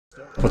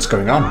What's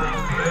going on?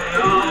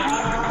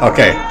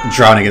 Okay,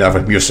 drowning it out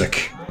with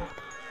music.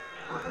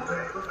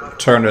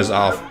 Turn this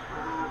off.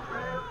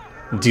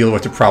 Deal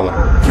with the problem.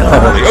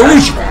 Probably. Oh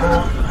shit!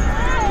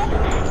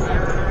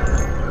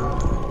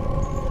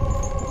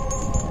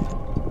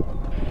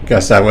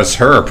 Guess that was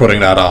her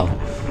putting that on.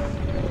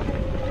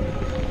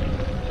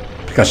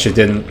 Because she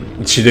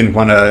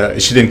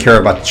didn't care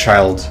about the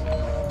child.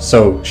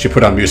 So she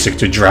put on music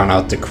to drown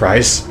out the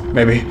cries,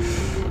 maybe.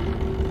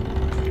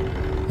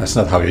 That's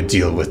not how you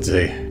deal with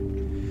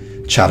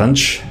the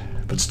challenge,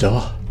 but still.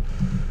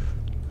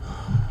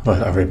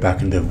 What, are we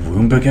back in the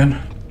womb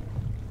again?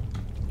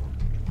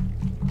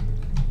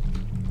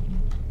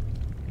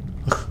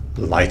 Ugh,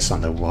 lights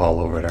on the wall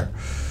over there.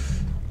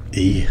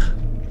 Eek.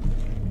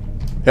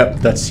 Yep,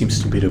 that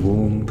seems to be the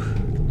womb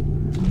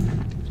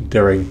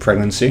during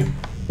pregnancy.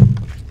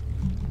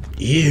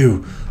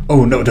 Ew!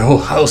 Oh no, the whole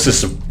house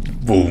is a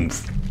womb.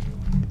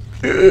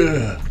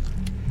 Ugh.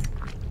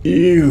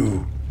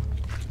 Ew!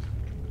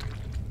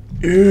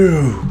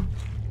 Ew!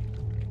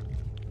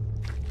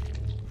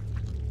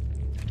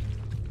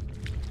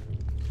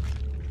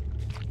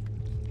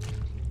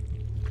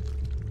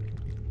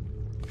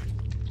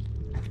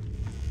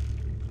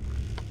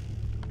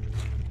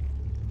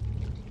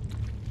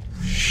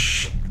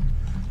 Shh.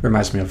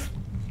 Reminds me of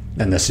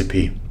an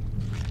SCP.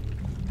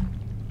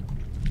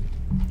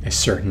 A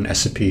certain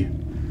SCP.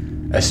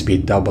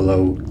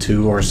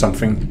 SCP-002 or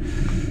something.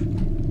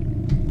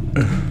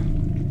 Ugh.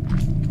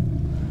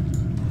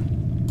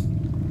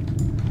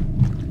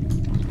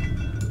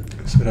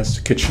 So that's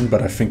the kitchen,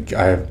 but I think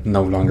I'm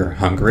no longer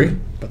hungry.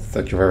 But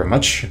thank you very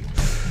much.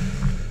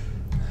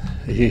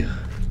 Yeah.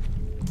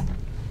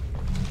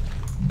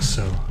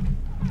 So...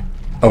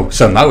 Oh,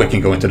 so now we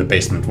can go into the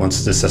basement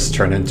once this has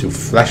turned into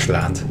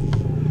Fleshland.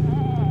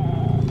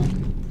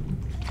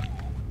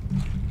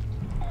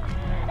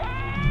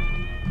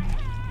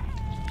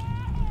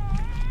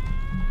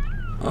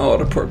 Oh,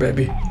 the poor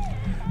baby.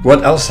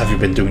 What else have you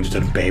been doing to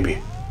the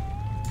baby?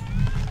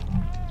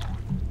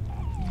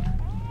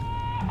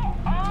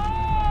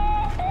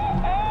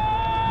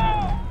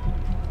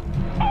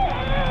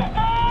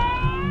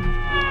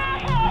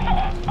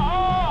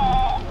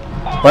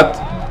 What?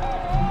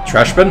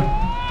 Trash bin?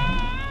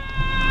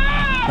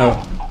 Oh.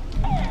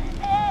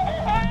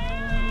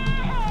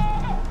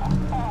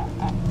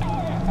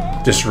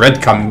 This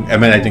red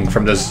emanating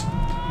from this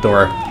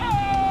door.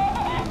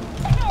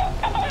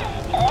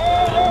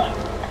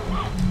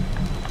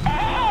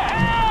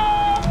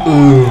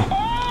 Ooh.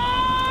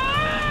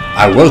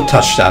 I will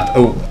touch that.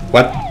 Oh,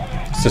 what?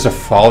 Is this a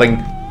falling?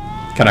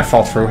 Can I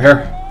fall through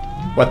here?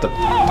 What the?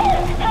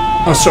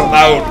 Oh, so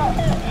loud!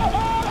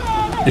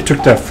 You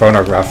took the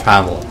phonograph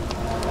handle.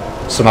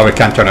 So now we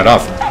can't turn it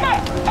off.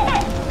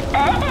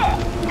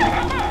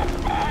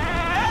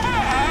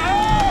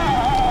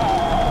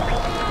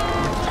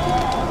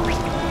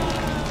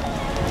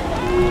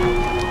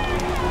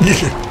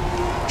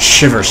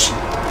 Shivers.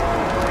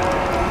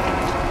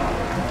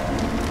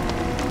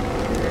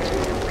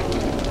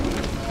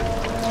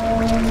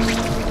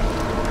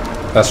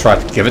 That's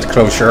right, give it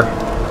closure.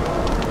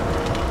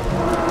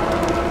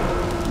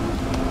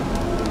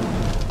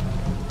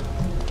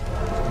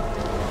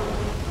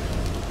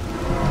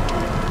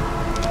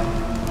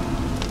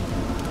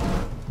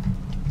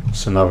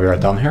 So now we are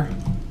done here.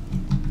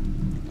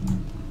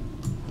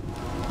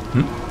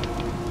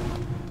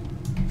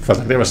 Felt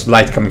like there was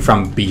light coming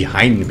from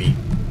behind me.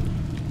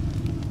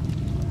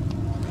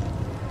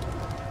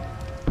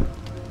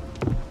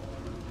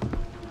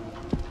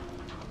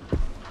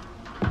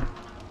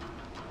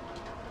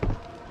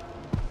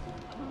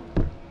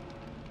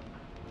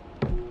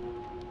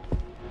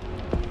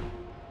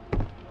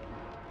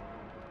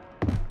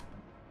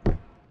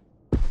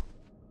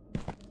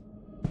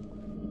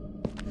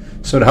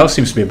 So the house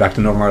seems to be back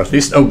to normal at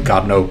least. Oh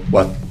god, no.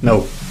 What?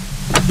 No.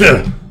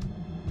 Ugh.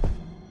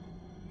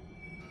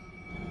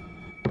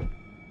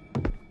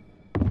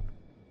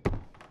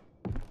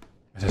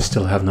 I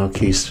still have no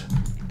keys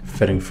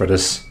fitting for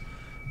this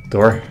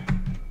door.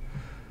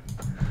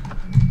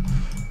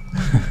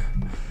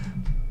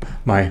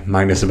 My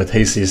mind is a bit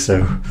hazy,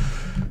 so...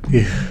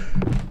 Yeah.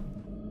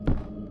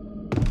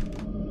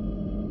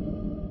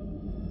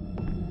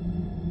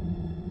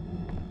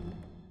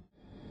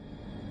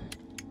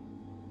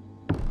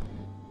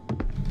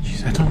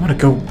 I don't want to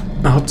go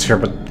out here,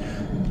 but...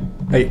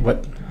 Hey,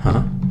 what?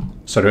 Huh?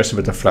 So there is a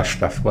bit of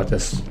flesh left. What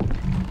is...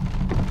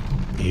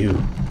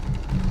 Ew.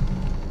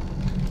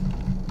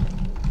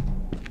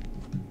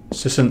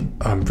 Is this an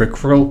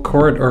umbilical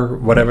cord or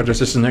whatever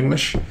this is in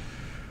English?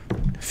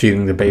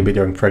 Feeding the baby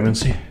during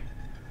pregnancy?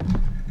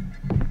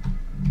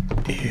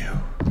 Ew.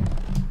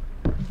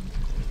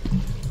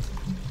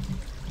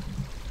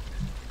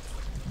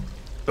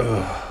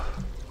 Ugh.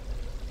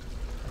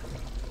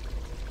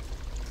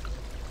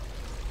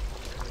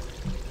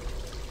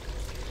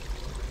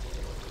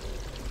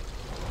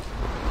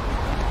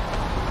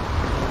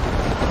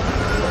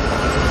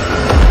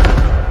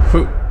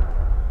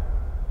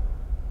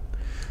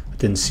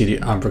 Didn't see the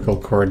umbilical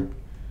cord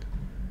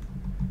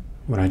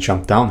when I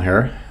jump down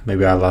here,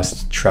 maybe I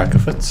lost track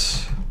of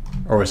it.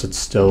 Or is it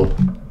still...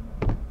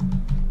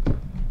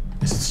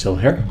 Is it still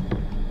here?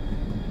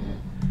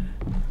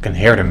 I can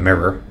hear the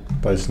mirror,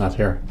 but it's not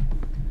here.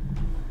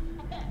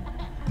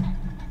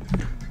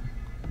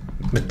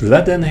 It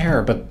led in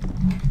here, but...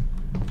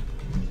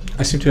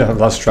 I seem to have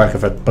lost track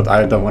of it, but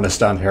I don't want to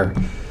stand here.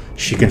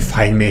 She can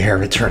find me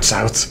here, it turns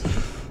out.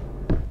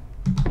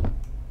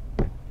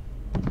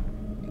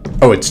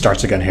 Oh, it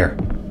starts again here.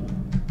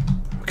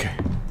 Okay.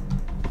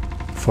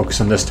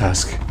 Focus on this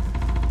task.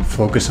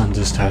 Focus on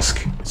this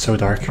task. It's so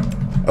dark.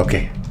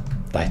 Okay.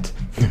 Light.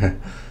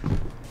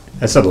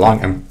 That's a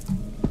long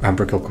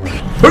umbilical cord.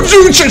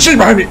 She's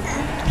behind me!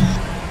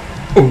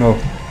 Oh no.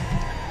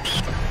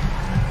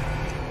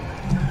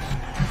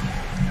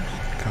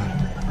 God.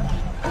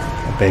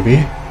 A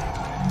baby?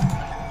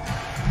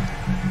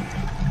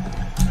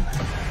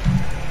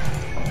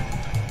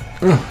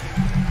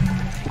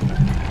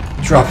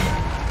 Drop.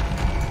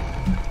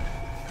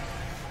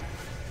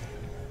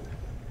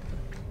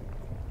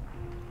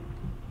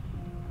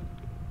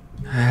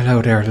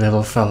 Hello there,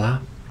 little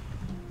fella.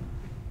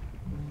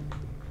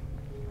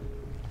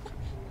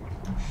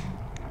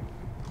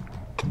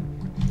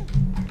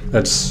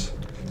 Let's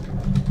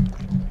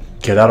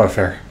get out of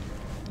here.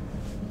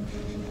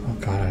 Oh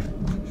god,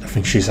 I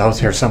think she's out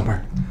here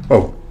somewhere.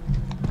 Oh.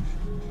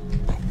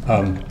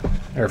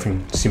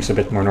 Everything seems a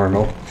bit more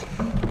normal.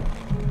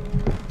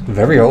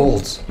 Very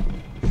old.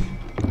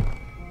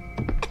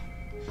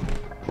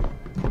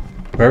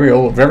 Very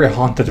old, very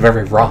haunted,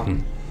 very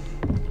rotten.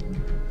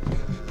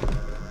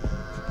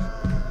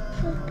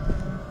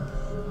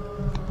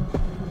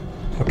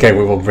 Okay,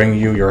 we will bring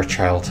you your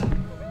child.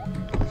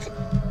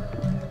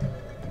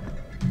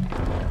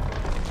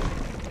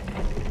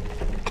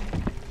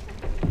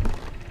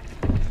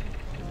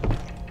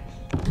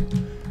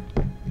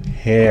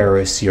 Here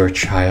is your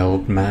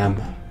child,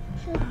 ma'am.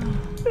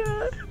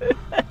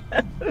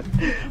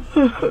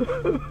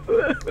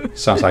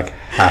 Sounds like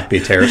happy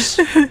tears.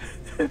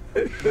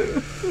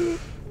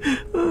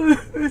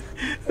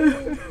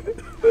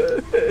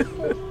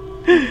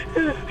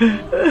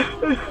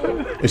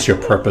 Is your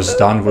purpose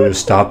done? Will you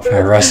stop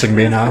harassing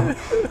me now?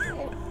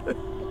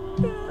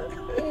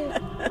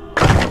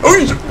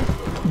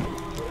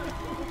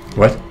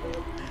 What?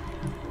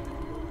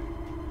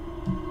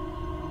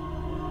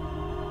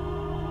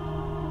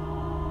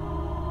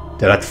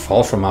 Did that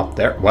fall from up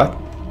there? What?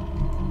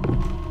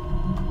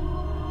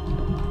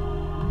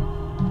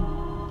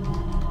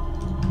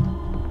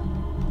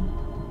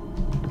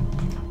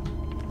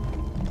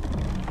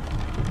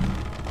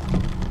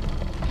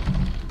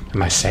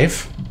 Am I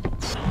safe?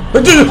 No,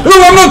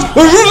 I'm not!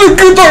 I'm really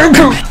good!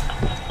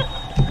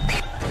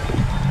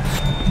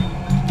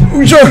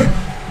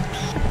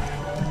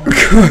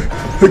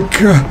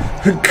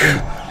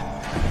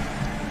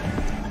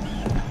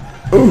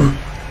 Oh.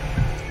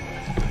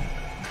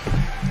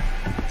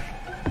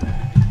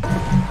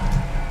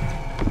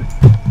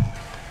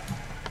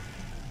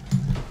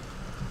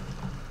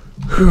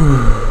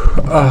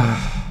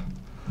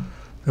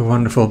 The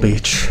wonderful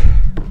beach.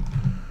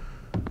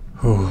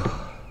 Oh.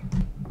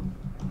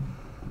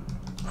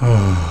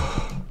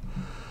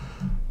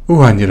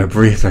 Oh, I need a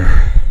breather.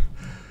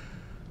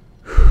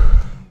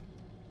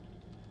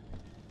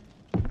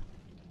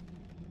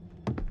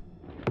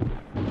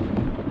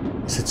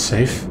 Is it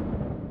safe?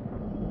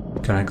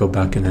 Can I go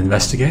back and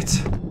investigate?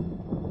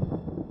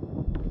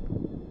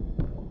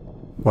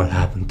 What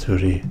happened to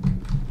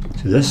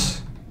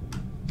this?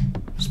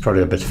 It's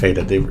probably a bit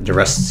faded. The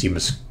rest seem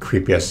as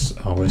creepy as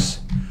always.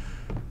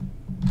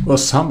 Well,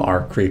 some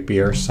are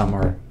creepier, some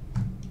are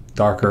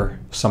darker,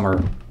 some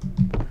are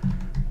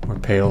more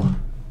pale.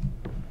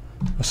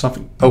 Or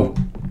something. Oh!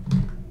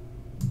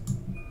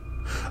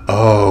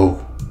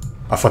 Oh!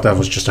 I thought that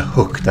was just a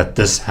hook that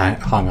this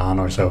hung on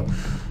or so.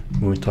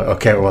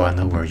 Okay, well, I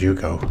know where you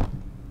go.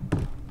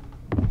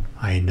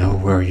 I know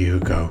where you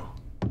go.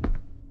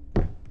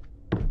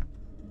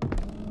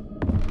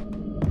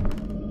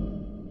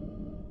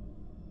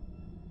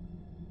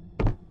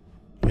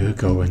 You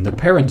go in the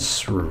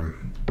parents'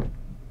 room.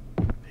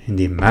 In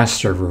the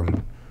master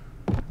room.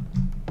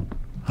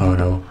 Oh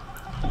no.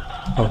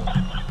 Oh.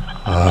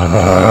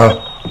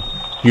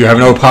 You have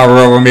no power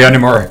over me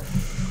anymore.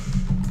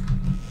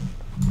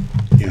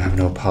 You have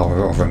no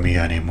power over me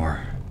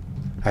anymore.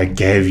 I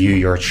gave you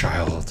your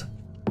child.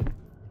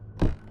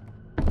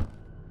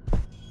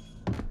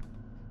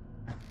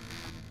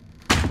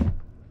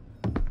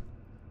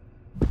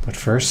 But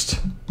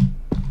first,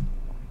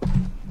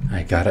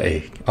 I got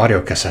a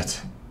audio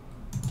cassette.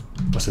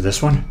 Was it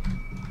this one?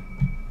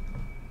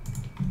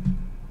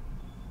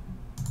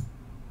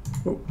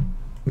 Oh.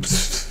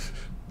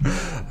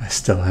 I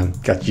still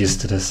haven't got used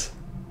to this.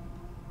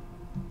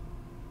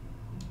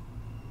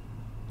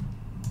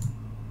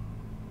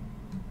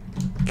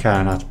 Can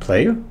I not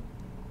play you?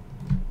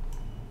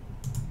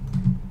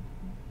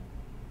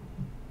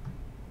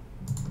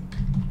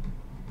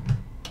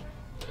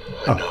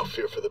 I now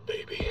fear for the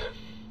baby.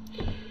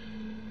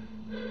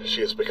 She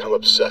has become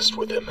obsessed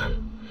with him.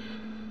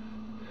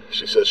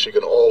 She says she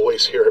can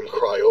always hear him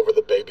cry over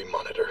the baby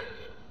monitor,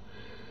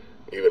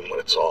 even when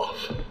it's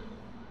off.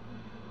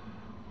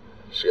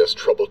 She has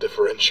trouble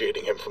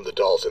differentiating him from the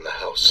dolls in the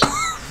house.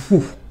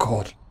 Oh,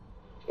 God.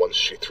 Once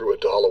she threw a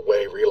doll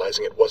away,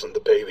 realizing it wasn't the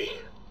baby.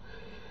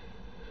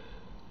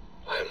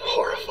 I am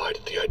horrified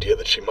at the idea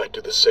that she might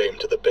do the same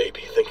to the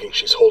baby, thinking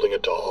she's holding a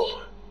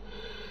doll.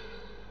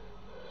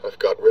 I've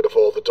got rid of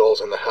all the dolls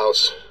in the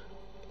house,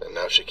 and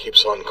now she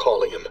keeps on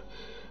calling him,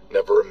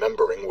 never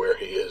remembering where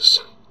he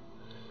is.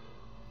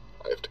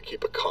 I have to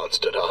keep a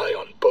constant eye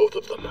on both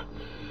of them.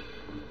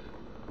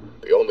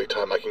 The only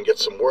time I can get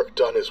some work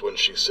done is when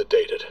she's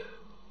sedated.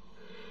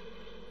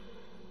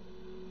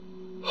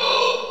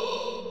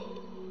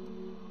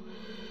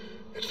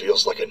 It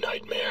feels like a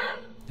nightmare.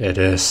 It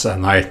is a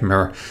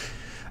nightmare.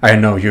 I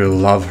know you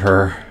love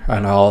her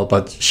and all,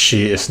 but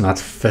she is not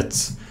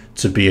fit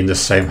to be in the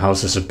same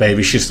house as a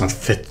baby. She's not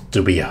fit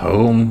to be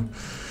home.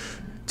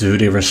 Do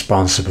the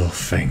responsible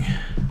thing.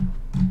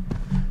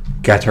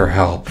 Get her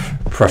help,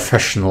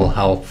 professional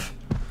help,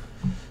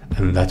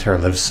 and let her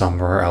live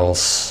somewhere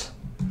else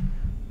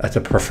at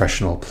a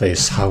professional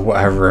place,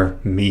 however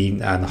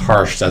mean and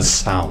harsh that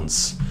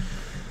sounds.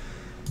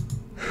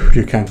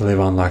 You can't live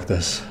on like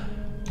this.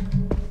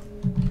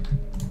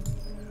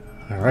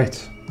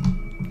 Alright.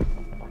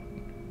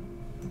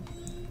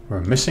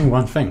 We're missing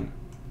one thing.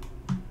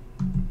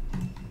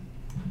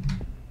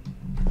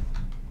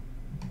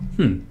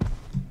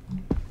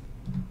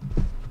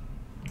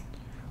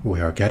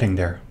 We are getting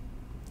there.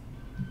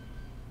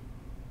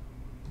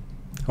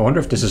 I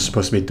wonder if this is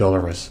supposed to be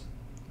Dolores,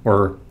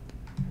 or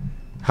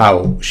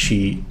how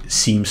she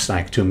seems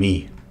like to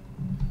me,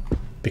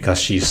 because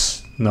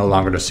she's no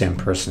longer the same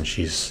person.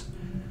 She's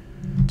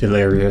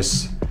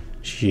delirious.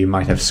 She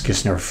might have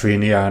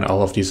schizophrenia and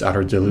all of these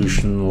other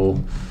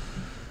delusional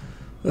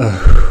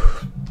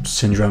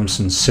syndromes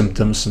and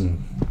symptoms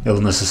and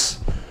illnesses.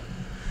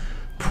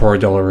 Poor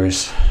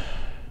Dolores.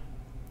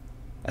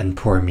 And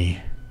poor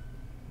me.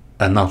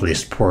 And not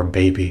least poor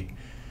baby.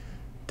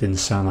 Didn't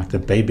sound like the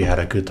baby had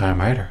a good time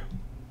either.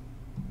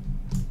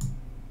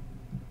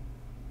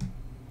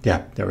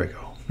 Yeah, there we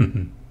go.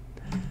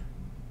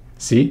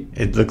 See?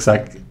 It looks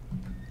like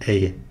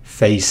a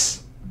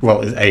face.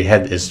 Well, a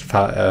head is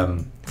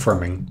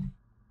forming.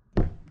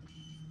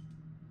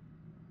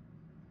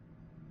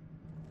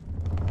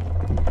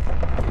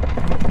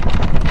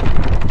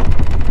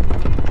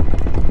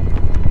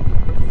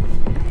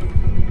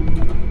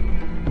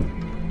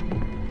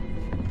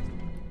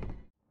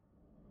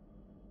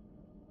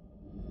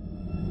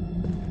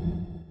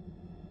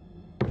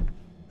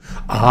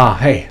 Ah,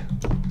 hey.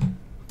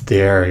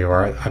 There you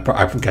are.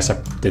 I guess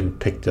I didn't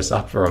pick this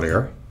up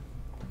earlier.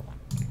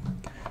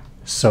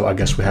 So I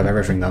guess we have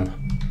everything done.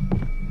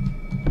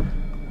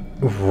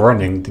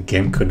 Warning, the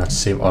game could not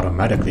save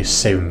automatically.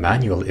 Save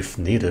manual if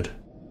needed.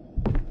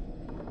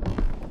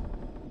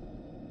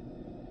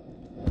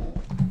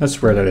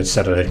 That's weird that it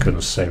said that it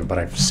couldn't save, but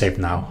I've saved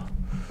now.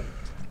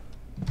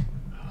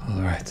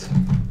 Alright.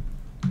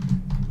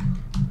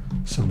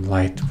 Some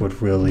light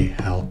would really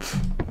help.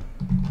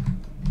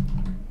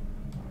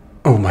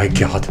 Oh my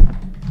god.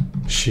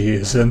 She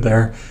is in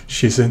there.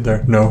 She's in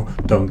there. No,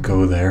 don't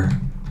go there.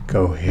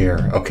 Go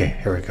here. Okay,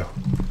 here we go.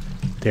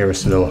 There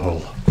is the little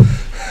hole.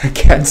 I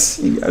can't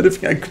see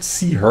anything. I could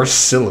see her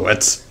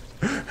silhouette,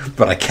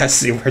 but I can't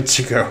see where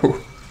to go.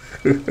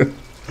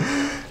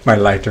 My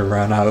lighter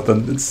ran out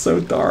and it's so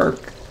dark.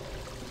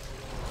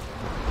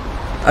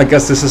 I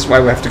guess this is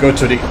why we have to go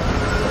to the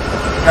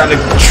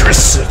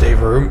electricity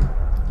room.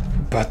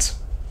 But,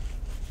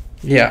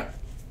 yeah.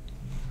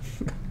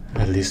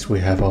 At least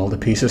we have all the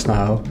pieces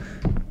now.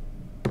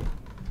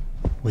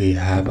 We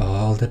have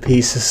all the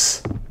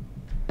pieces.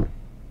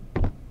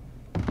 I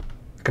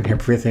can hear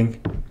breathing.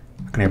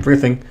 I can hear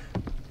breathing.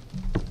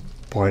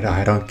 Boy,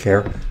 I don't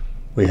care.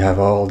 We have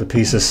all the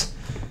pieces.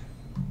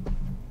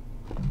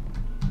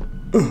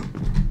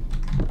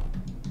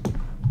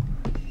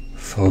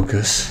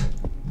 Focus.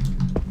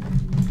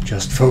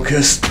 Just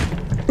focus.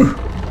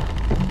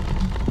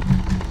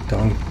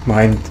 Don't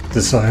mind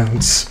the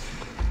sounds.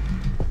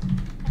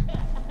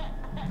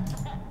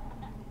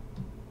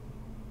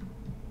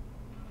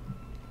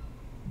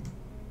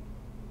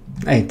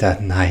 Ain't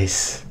that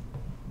nice?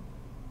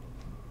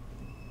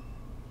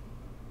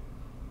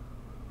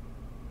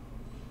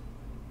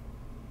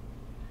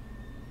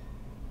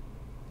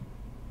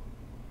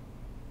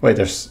 Wait,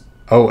 there's...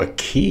 Oh, a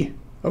key.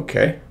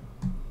 Okay.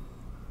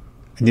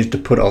 I need to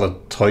put all the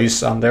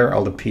toys on there,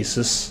 all the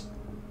pieces.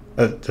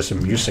 There's a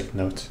music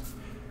note.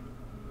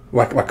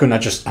 Why couldn't I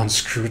just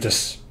unscrew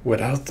this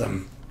without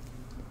them?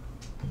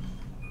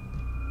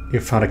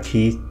 You found a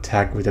key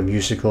tagged with a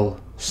musical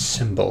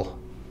symbol.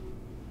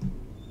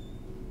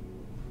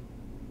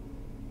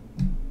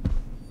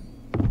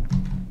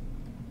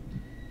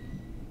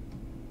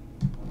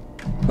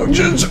 Oh,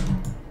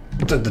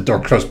 the door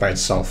closed by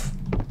itself.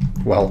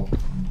 Well,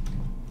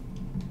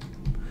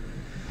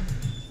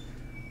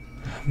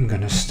 I'm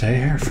gonna stay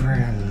here for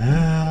a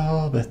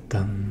little bit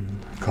then.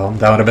 Calm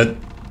down a bit.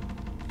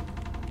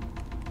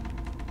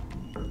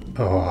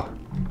 Oh,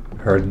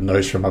 heard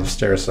noise from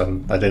upstairs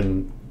and I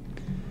didn't...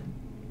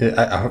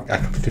 I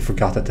completely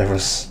forgot that there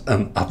was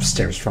an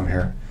upstairs from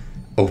here.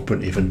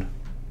 Open even.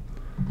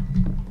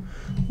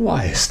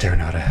 Why is there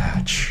not a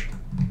hatch?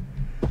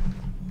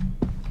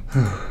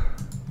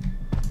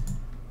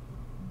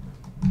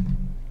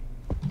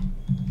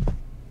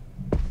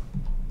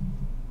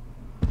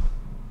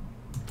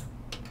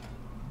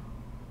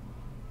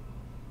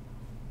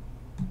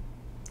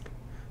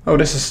 Oh,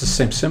 this is the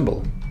same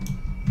symbol.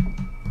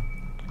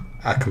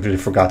 I completely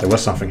forgot there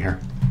was something here.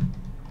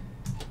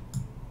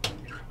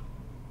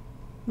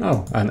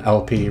 Oh, an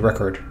LP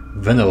record.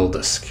 Vinyl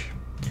disc.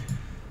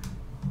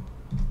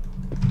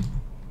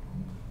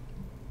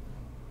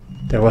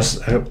 There was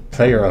a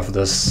player of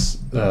this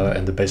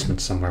in the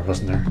basement somewhere,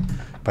 wasn't there?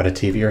 By the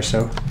TV or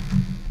so.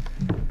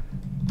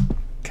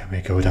 Can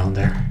we go down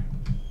there?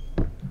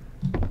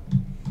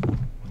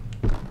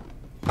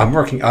 I'm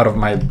working out of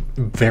my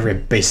very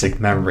basic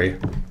memory.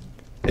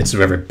 It's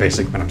very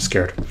basic when I'm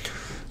scared.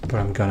 But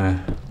I'm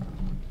gonna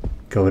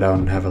go down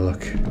and have a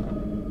look.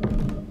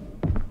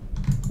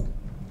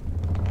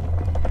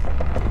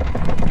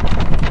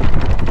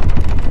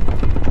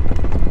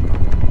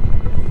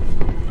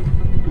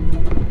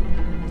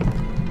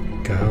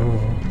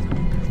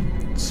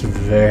 It's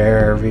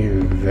very,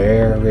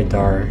 very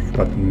dark,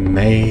 but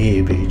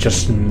maybe,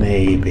 just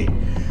maybe,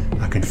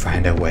 I can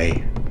find a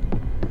way.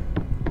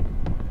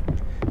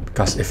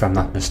 Because if I'm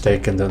not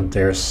mistaken, then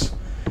there's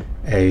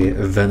a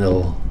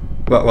vinyl,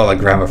 well, a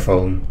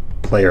gramophone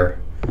player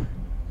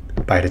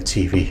by the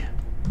TV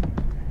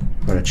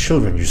where the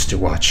children used to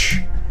watch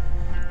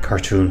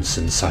cartoons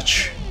and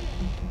such.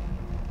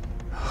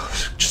 Oh,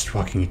 just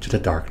walking into the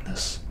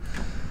darkness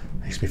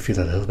makes me feel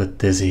a little bit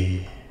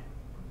dizzy.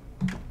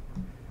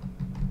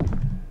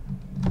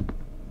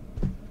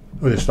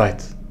 Oh, there's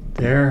light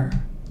there.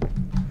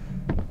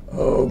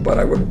 Oh, but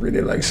I would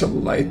really like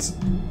some light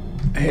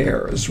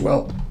here as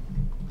well.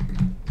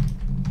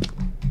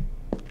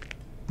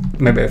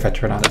 Maybe if I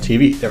turn on the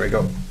TV. There we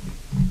go.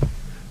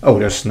 Oh,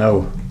 there's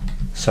no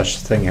such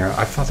thing here.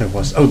 I thought there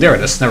was. Oh, there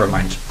it is. Never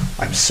mind.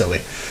 I'm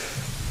silly.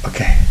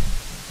 Okay.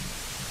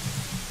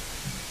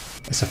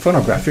 It's a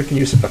phonograph. You can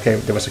use it. Okay,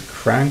 there was a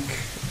crank.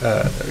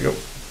 There we go.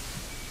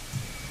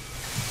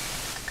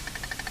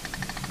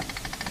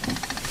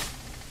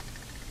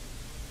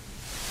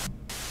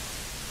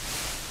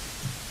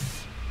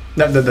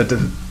 No.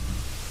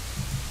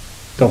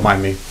 Don't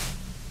mind me.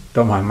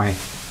 Don't mind my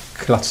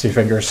klutzy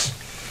fingers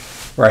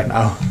right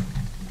now.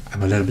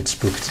 I'm a little bit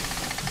spooked,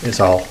 is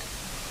all.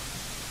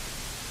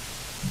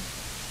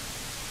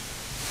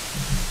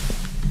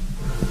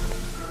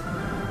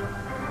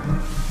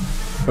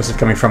 Was it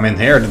coming from in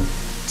here? The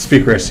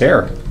speaker is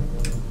here.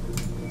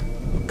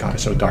 Oh God,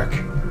 it's so dark.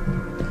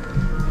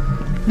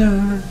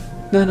 Na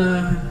na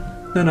na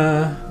na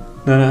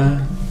na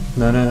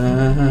na na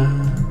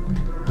na.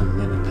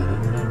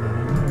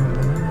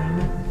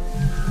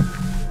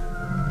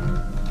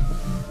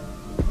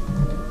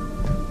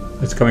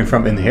 It's coming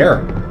from in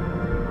here.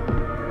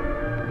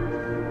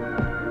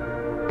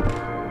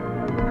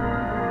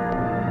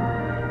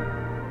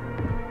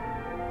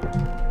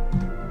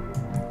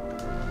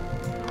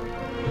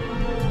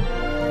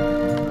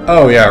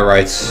 Oh yeah,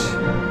 right.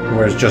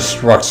 Where it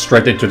just walked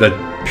straight into the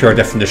pure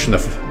definition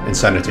of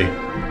insanity.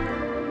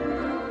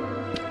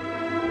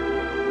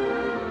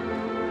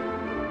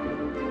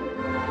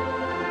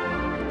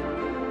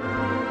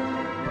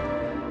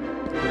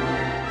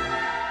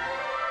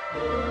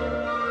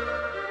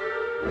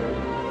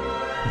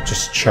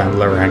 Just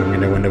Chandler hanging in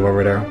the window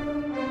over there.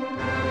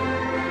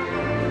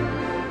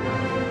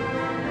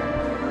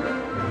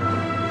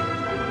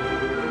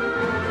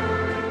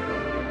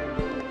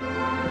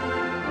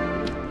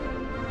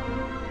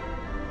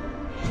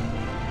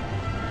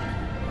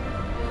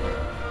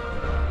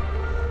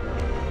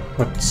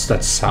 What's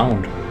that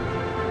sound?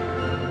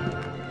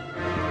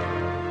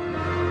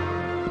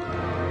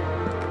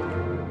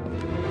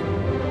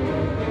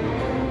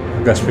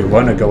 I guess we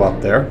want to go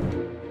up there.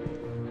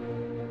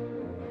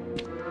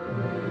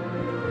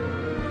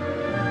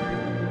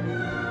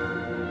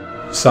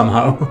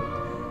 Somehow.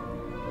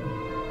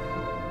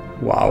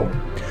 Wow.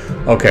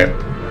 Okay.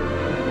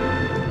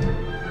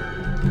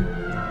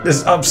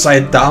 This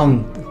upside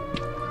down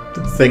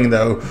thing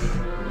though.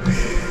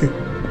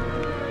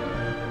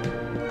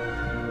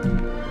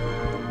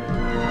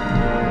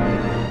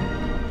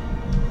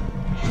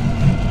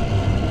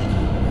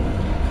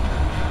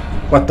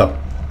 What the?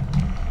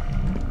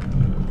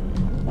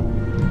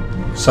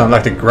 Sound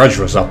like the Grudge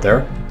was up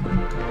there.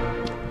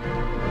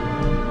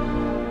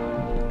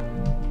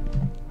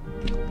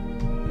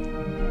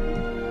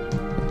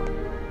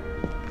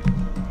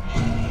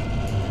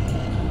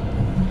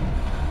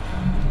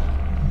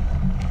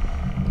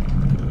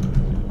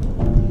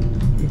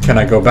 Can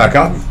I go back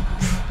up?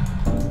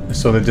 I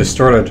saw the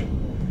distorted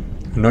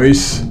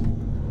noise.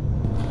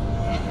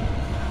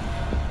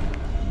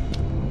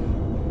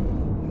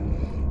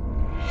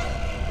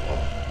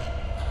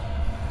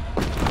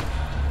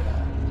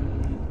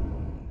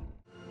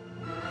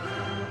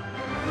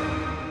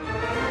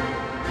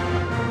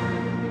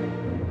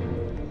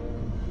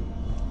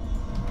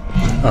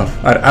 Oh,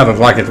 I don't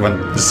like it when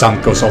the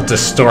sound goes all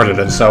distorted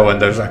and so,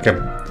 and there's like a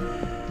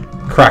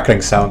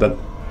crackling sound that...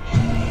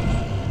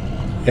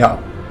 Yeah.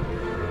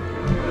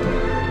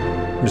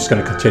 I'm just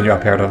gonna continue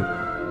up here then.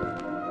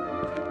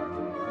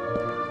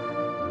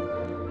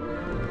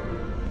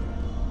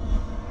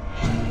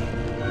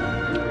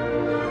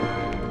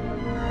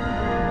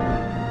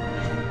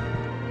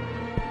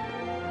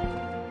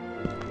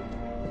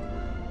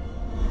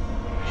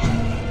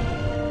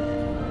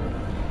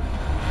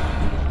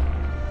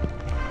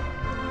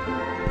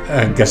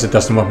 I guess it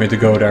doesn't want me to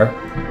go there.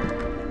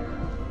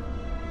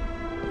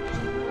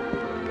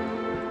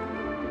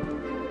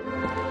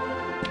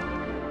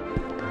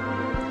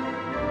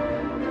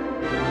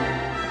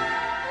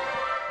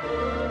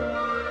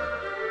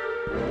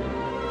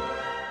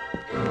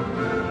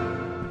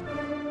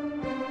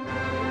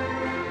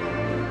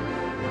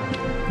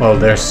 Well,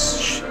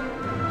 there's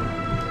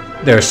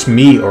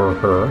me or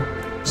her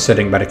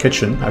sitting by the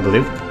kitchen, I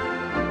believe.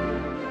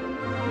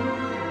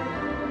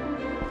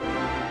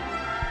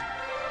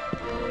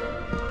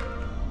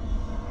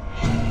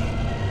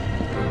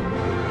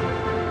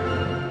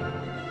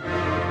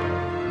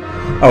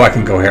 Oh, I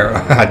can go here.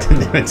 I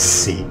didn't even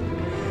see.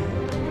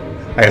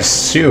 I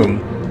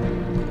assume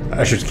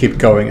I should keep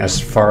going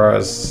as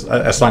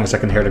long as I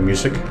can hear the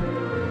music.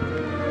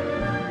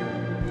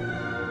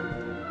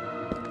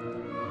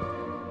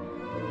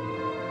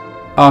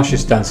 Oh,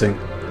 she's dancing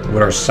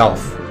with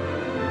herself.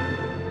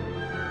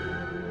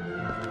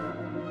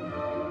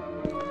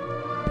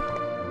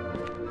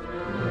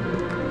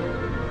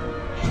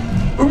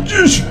 Oh,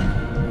 jeez!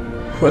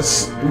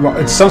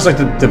 It sounds like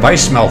the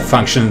device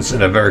malfunctions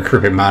in a very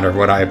creepy manner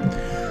when I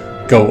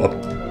go up.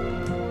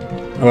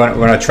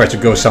 When I try to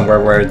go somewhere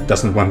where it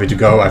doesn't want me to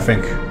go, I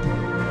think.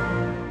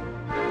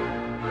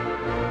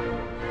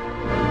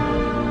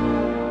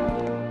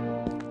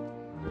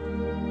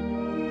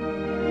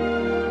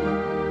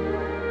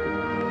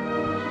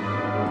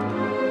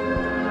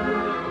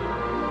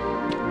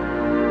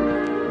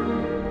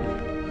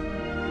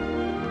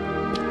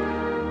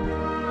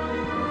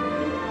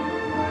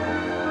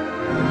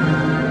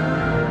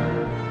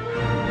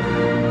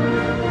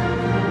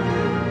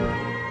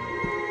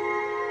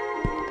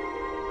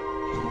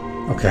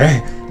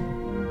 Okay.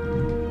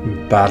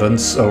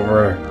 Balance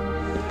over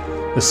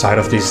the side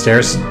of these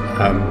stairs.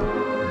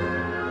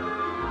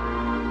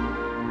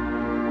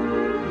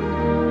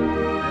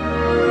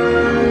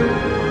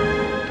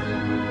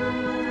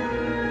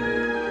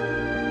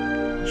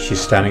 She's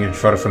standing in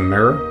front of a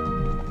mirror.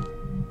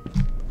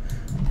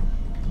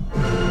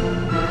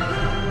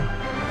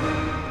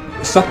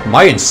 It's not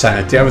my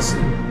insanity.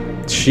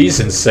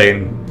 She's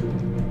insane.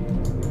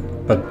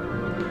 But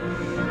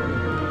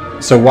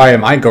so why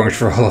am I going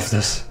through all of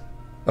this?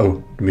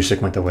 Oh, the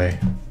music went away.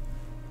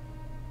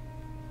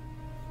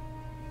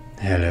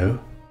 Hello?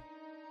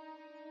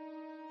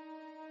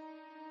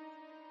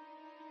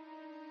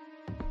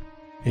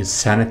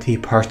 Insanity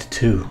Part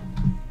 2.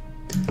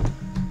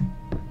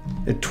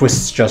 It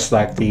twists just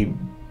like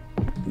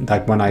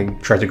when I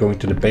try to go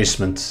into the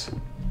basement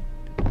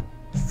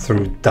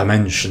through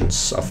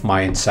dimensions of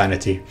my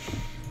insanity.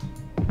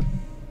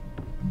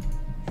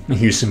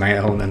 Using my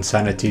own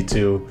insanity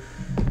to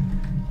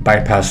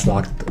bypass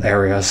locked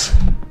areas.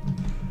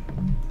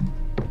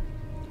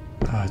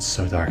 Oh, it's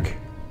so dark.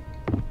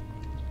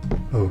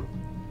 Oh,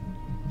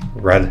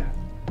 red.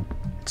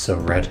 It's so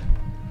red.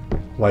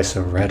 Why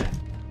so red?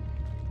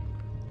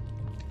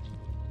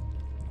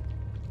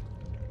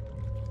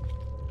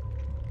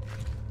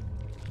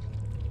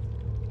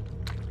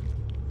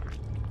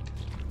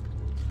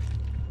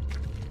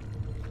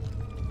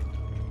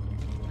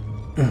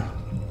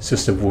 Is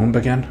this the womb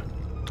again?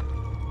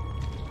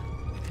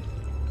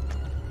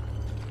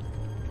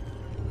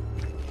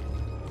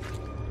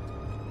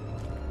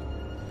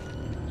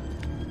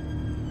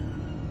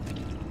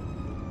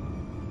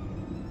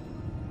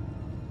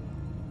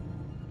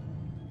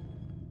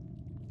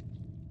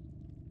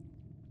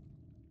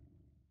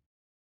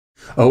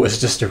 Oh,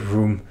 is this the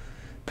room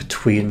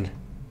between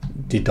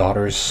the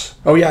daughters?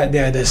 Oh yeah,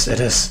 it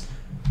is.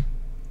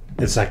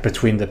 It's like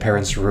between the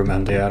parents' room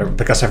and the other,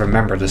 because I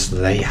remember this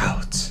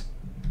layout.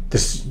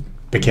 This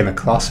became a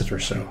closet or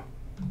so.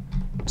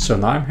 So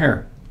now I'm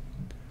here.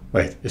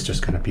 Wait, is there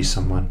gonna be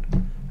someone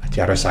at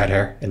the other side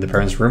here, in the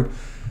parents' room?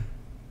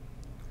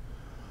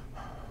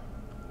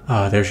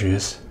 Ah, there she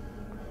is.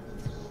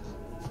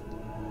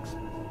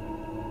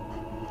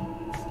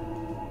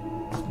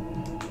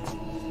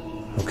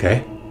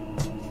 Okay.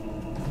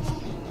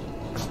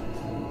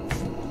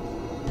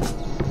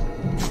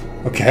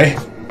 Okay.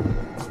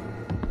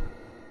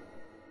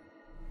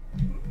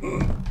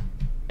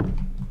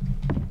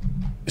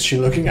 Is she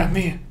looking at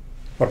me?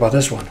 What about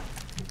this one?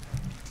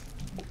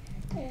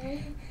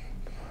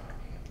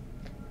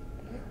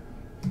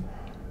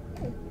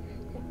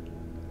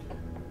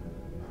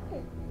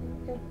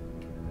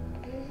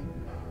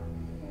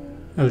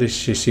 At least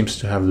she seems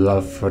to have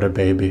love for the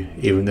baby,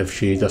 even if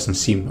she doesn't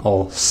seem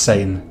all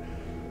sane.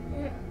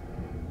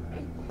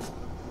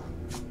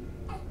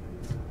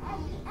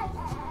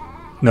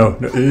 No,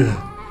 no.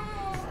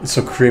 Ugh. It's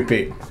so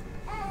creepy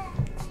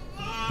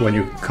when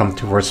you come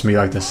towards me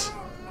like this.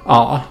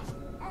 Ah.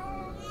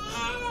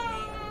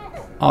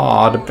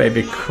 Ah, the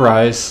baby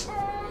cries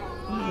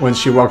when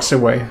she walks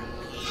away.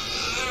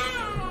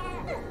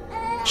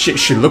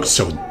 She looks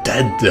so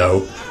dead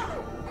though.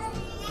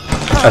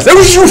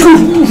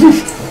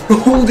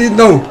 Holy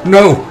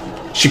no!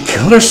 She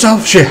killed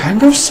herself? She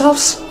hanged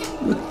herself?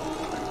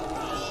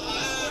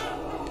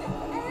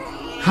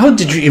 How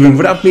did you even,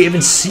 without me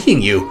even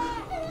seeing you?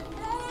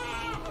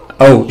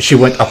 Oh, she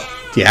went up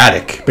the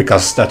attic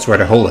because that's where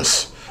the hole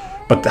is.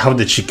 But how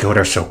did she go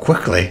there so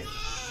quickly?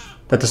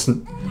 That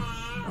doesn't...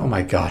 Oh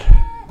my god.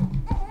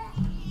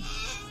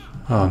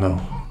 Oh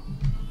no.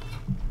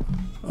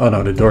 Oh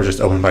no, the door just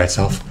opened by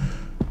itself.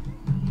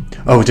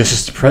 Oh, this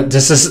is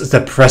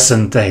the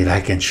present day,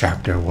 like in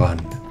chapter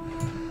 1.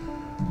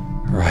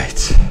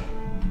 Right.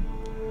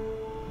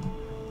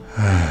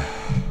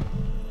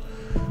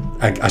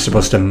 I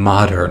suppose the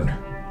modern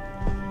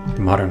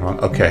one.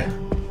 Okay.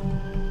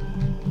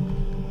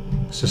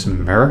 Is this a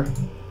mirror?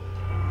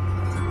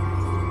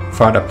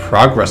 Found a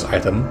progress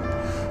item.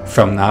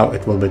 From now,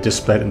 it will be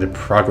displayed in the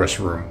progress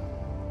room.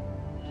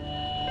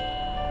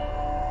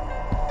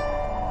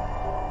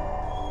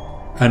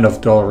 End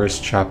of Dolores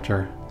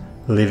Chapter.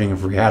 Leaving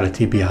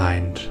reality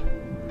behind.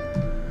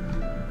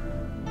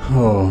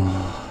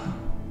 Oh.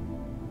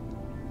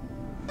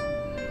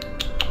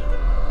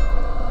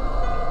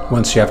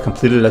 Once you have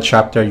completed a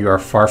chapter, you are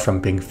far from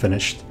being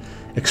finished.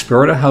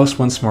 Explore the house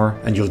once more,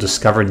 and you'll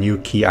discover new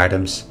key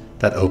items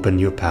that open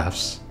new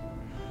paths.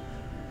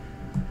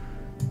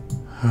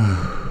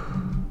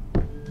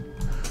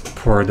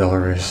 Poor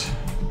Dolores.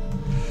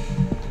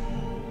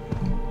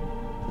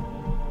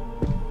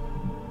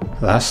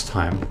 Last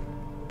time,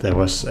 there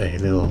was a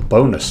little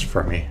bonus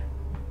for me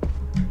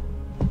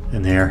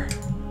in here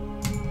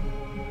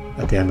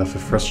at the end of the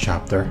first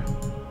chapter.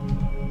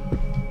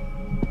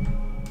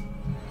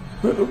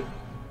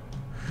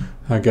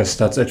 I guess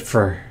that's it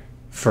for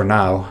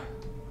now.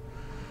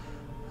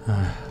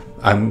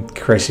 I'm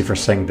crazy for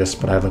saying this,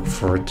 but I look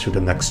forward to the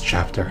next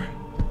chapter.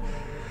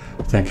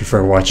 Thank you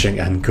for watching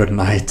and good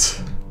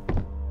night.